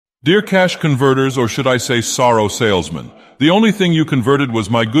Dear cash converters, or should I say sorrow salesmen, the only thing you converted was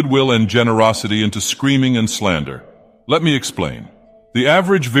my goodwill and generosity into screaming and slander. Let me explain. The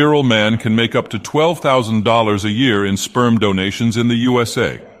average virile man can make up to $12,000 a year in sperm donations in the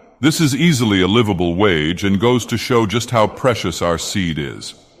USA. This is easily a livable wage and goes to show just how precious our seed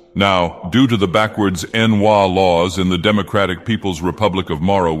is. Now, due to the backwards Enwa laws in the Democratic People's Republic of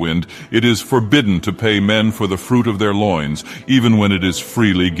Morrowind, it is forbidden to pay men for the fruit of their loins, even when it is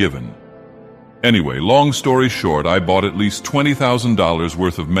freely given. Anyway, long story short, I bought at least $20,000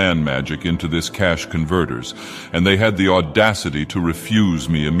 worth of man magic into this cash converters, and they had the audacity to refuse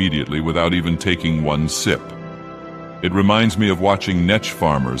me immediately without even taking one sip. It reminds me of watching netch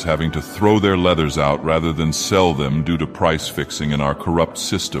farmers having to throw their leathers out rather than sell them due to price fixing in our corrupt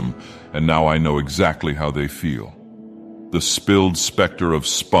system, and now I know exactly how they feel. The spilled specter of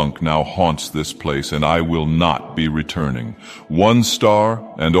spunk now haunts this place, and I will not be returning. 1 star,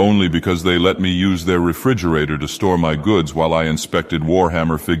 and only because they let me use their refrigerator to store my goods while I inspected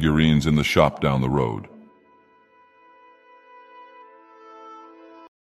Warhammer figurines in the shop down the road.